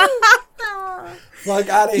 brother. Fuck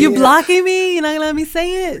out of here. You blocking me? You're not gonna let me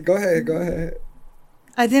say it? Go ahead.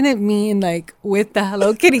 I didn't mean like with the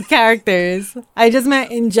Hello Kitty characters. I just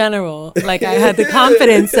meant in general. Like I had the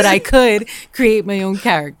confidence that I could create my own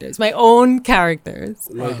characters. Not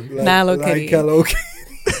Hello Kitty. Like Hello Kitty.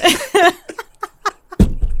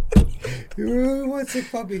 What's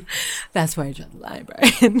it, puppy? That's where I draw the line,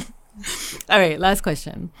 Brian. All right, last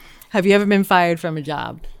question. Have you ever been fired from a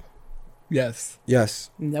job? Yes.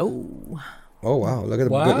 No. Oh wow! Look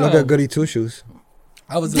at Goody Two Shoes.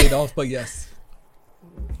 I was laid off, but yes,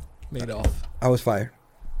 laid off. I was fired.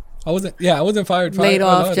 I wasn't fired. Laid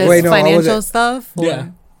off, just financial stuff.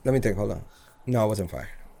 Yeah. Let me think. Hold on. No, I wasn't fired.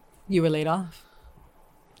 You were laid off.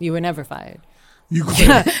 You were never fired. You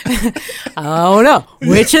quit. Oh no,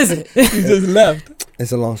 which is it? You just left.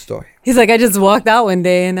 It's a long story. He's like, I just walked out one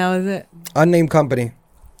day and that was it. Unnamed company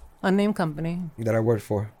that I worked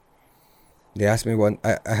for. They asked me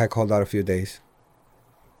I had called out a few days.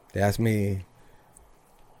 They asked me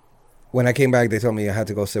when I came back. They told me I had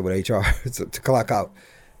to go sit with HR to clock out,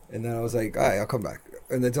 and then I was like, all right, I'll come back.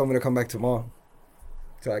 And they told me to come back tomorrow,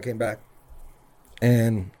 so I came back,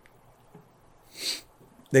 and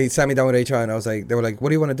they sat me down with HR, and they were like, what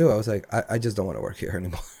do you want to do? I was like, I just don't want to work here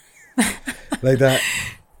anymore. Like that.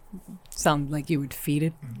 Sound like you were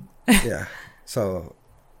defeated. Yeah. So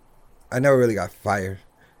I never really got fired.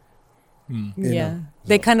 Yeah.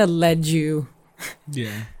 They kind of led you.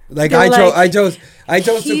 Yeah. Like I chose to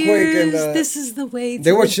quit, and this is the way.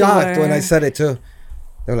 They were shocked when I said it too.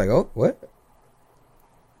 They were like, "Oh, what?"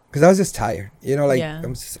 Because I was just tired,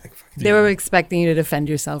 I'm just like. They were expecting you to defend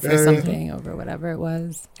yourself or something over whatever it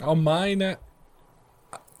was. On mine,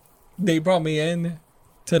 they brought me in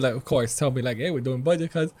to, like, of course, tell me like, "Hey, we're doing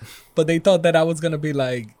budget cuts," but they thought that I was gonna be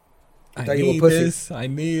like, "I need this,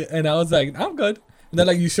 and I was like, "I'm good." And they're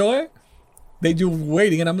like, "You sure?" They do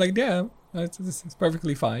waiting, and I'm like, "Yeah, it's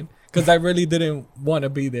perfectly fine," because I really didn't want to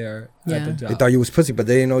be there at the job. They thought you was pussy, but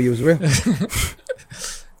they didn't know you was real.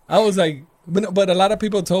 I was like, but a lot of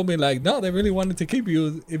people told me like, no, they really wanted to keep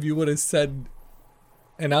you if you would have said.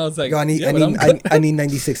 And I was like, yo, I need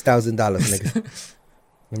 $96,000, nigga.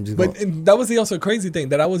 I'm just but that was the also crazy thing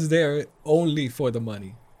that I was there only for the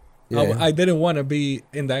money. Yeah. I didn't want to be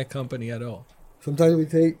in that company at all. Sometimes we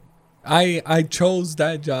take. I chose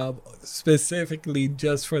that job specifically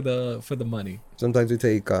just for the money. Sometimes we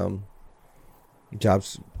take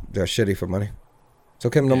jobs that are shitty for money. So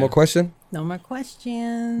Kim, no more question? No more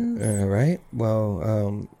questions. All right.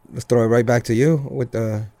 Well, let's throw it right back to you with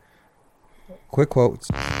the quick quotes.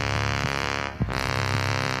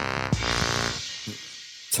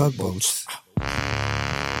 Tugboats.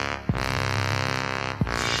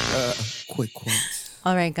 Quick quotes.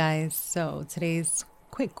 All right, guys. So today's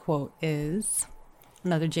quick quote is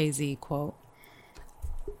another Jay-Z quote.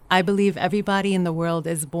 I believe everybody in the world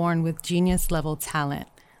is born with genius level talent.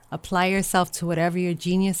 Apply yourself to whatever you're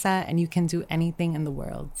genius at and you can do anything in the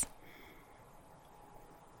world.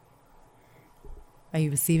 Are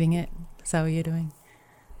you receiving it? Is that what you're doing?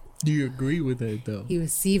 Do you agree with it though? He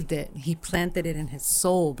received it. He planted it in his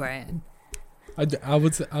soul, Brian. I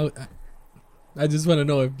just want to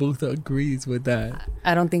know if Booth agrees with that.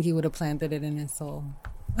 I don't think he would have planted it in his soul.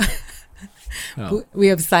 Oh. We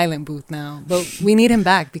have silent Booth now, but we need him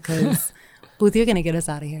back because Booth, you're gonna get us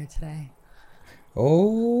out of here today.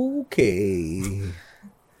 Okay,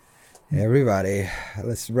 everybody,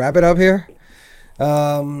 let's wrap it up here.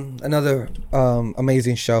 Another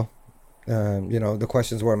amazing show. The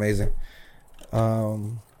questions were amazing.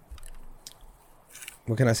 What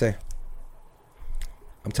can I say?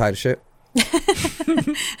 I'm tired of shit. I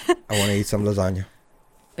want to eat some lasagna.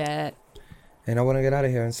 Bet. And I want to get out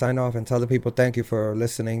of here and sign off and tell the people thank you for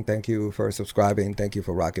listening, thank you for subscribing, thank you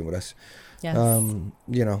for rocking with us. Yes.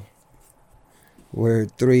 We're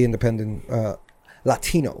three independent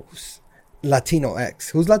Latinos. Latino X.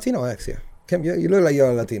 Who's Latino X here? Kim, you look like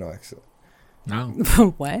you're a Latino X. No.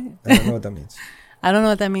 What? I don't know what that means. I don't know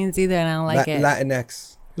what that means either, and I don't like it.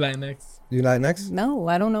 Latinx. Latinx. You Latinx? No,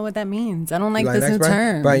 I don't know what that means. I don't like Latinx, this new Brian?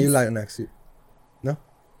 term. Brian, you Latinx. No?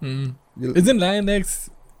 Isn't Latinx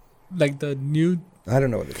like the new? I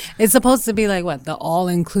don't know what it is. It's supposed to be like what, the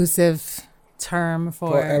all-inclusive term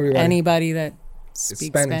for anybody that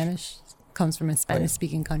speaks Spanish. Comes from a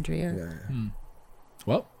Spanish-speaking country.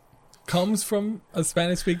 Well, comes from a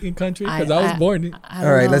Spanish-speaking country because I was born.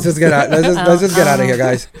 All right, let's just get out. Let's just get out of here,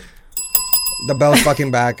 guys. The bell's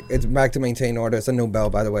fucking back. It's back to maintain order. It's a new bell,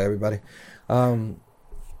 by the way, everybody. For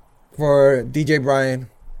DJ Brian.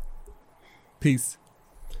 Peace.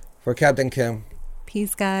 For Captain Kim.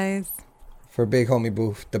 Peace, guys. For Big Homie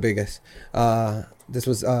Booth, the biggest. This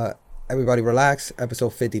was Everybody Relax,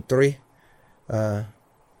 episode 53.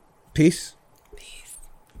 Peace.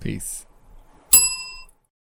 Peace.